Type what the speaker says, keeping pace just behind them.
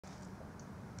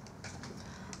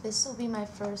This will be my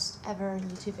first ever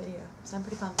YouTube video, so I'm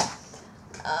pretty pumped.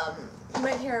 You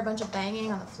might hear a bunch of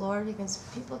banging on the floor because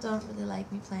people don't really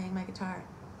like me playing my guitar.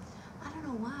 I don't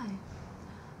know why.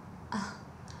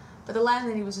 But the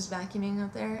landlady was just vacuuming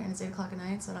out there, and it's 8 o'clock at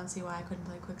night, so I don't see why I couldn't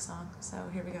play a quick song. So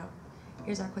here we go.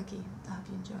 Here's our quickie. I hope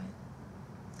you enjoy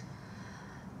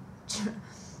it.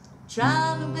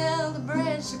 Trying to build a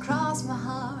bridge across my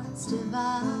heart's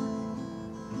divide,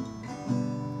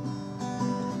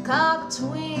 caught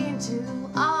between two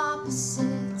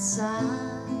opposite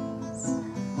sides.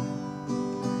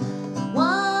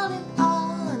 Want it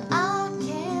all and I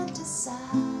can't decide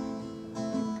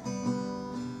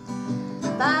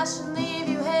if I should leave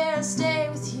you here or stay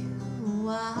with you a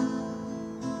while.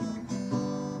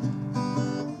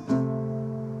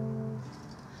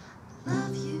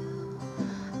 Love you,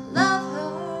 love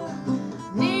her,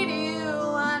 need you,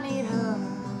 I need her.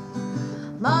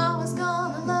 I'm always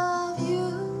gonna love you,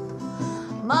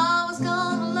 I'm always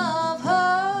gonna love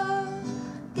her.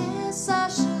 Guess I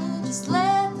should just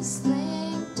let this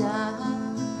thing die.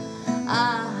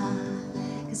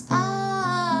 'Cause I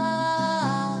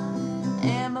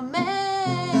am a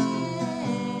man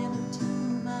of two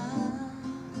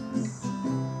minds.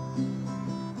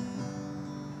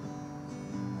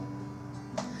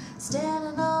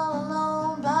 Standing all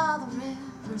alone by the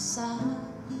riverside,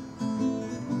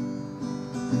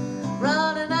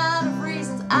 running out of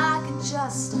reasons I could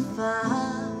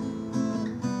justify.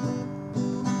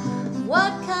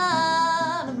 What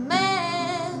kind of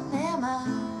man am I?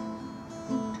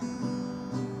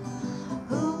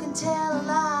 Who can tell a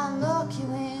lie and look you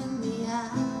in the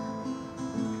eye?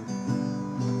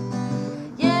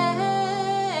 Yeah,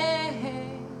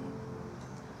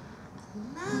 I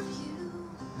love you,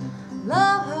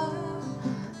 love her,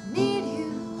 need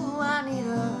you, I need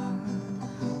her.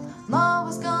 I'm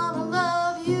always gonna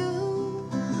love you,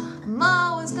 I'm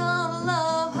always gonna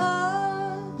love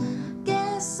her.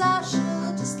 Guess I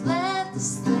should just let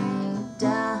this thing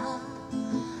die.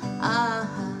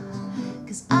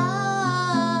 'Cause I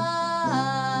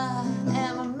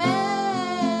am a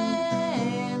man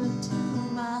of two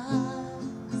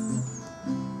minds.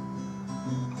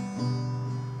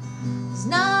 There's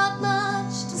not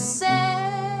much to say,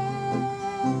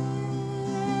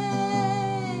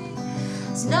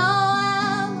 there's no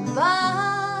alibi.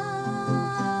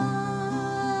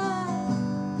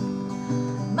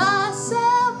 My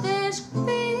selfish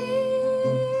greed,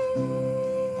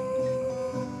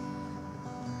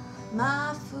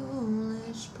 my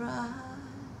foolish pride.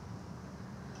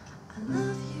 I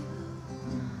love you,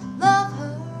 love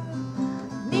her,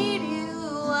 need you,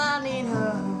 I need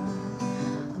her.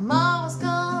 I'm always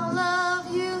gonna love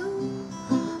you,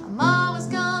 I'm always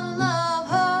gonna love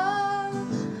her.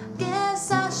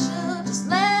 Guess I should just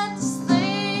let this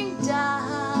thing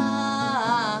die.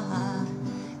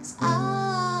 'Cause I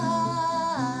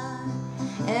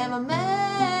am a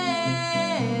man,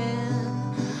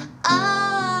 I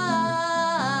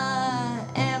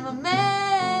am a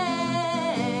man.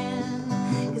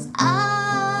 'Cause I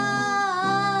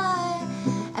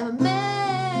am a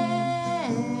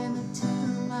man of two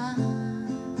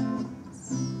minds.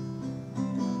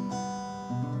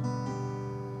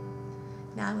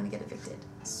 Now I'm gonna get evicted.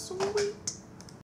 Sweet.